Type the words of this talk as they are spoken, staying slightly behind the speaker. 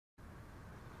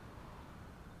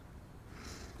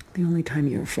The only time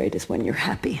you're afraid is when you're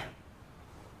happy.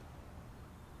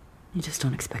 You just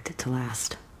don't expect it to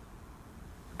last.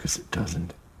 Because it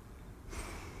doesn't.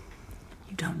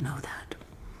 You don't know that.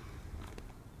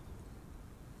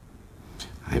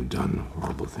 I have done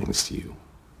horrible things to you.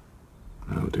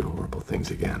 I will do horrible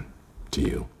things again to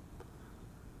you.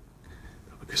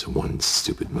 Because of one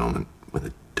stupid moment with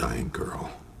a dying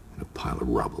girl and a pile of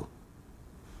rubble.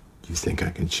 Do you think I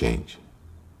can change?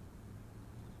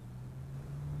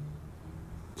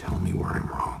 Tell me where I'm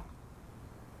wrong.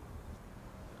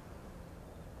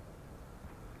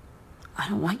 I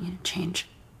don't want you to change.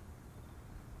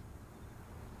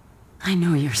 I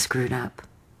know you're screwed up.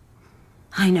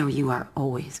 I know you are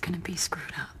always going to be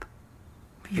screwed up.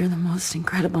 But you're the most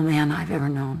incredible man I've ever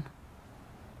known.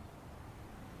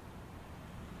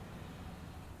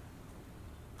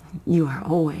 You are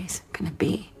always going to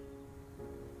be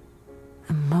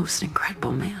the most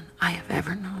incredible man I have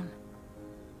ever known.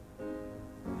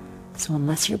 So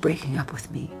unless you're breaking up with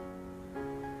me,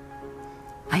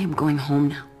 I am going home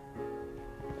now.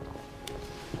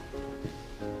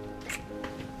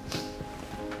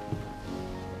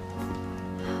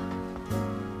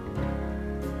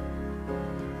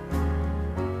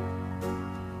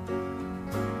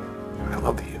 I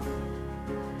love you.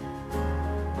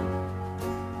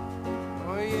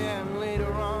 Oh yeah, and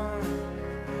later on,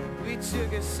 we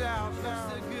took it south.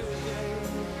 Just a good day.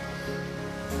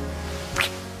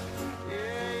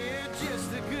 Yeah,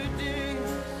 just a good day.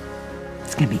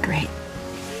 It's gonna be great.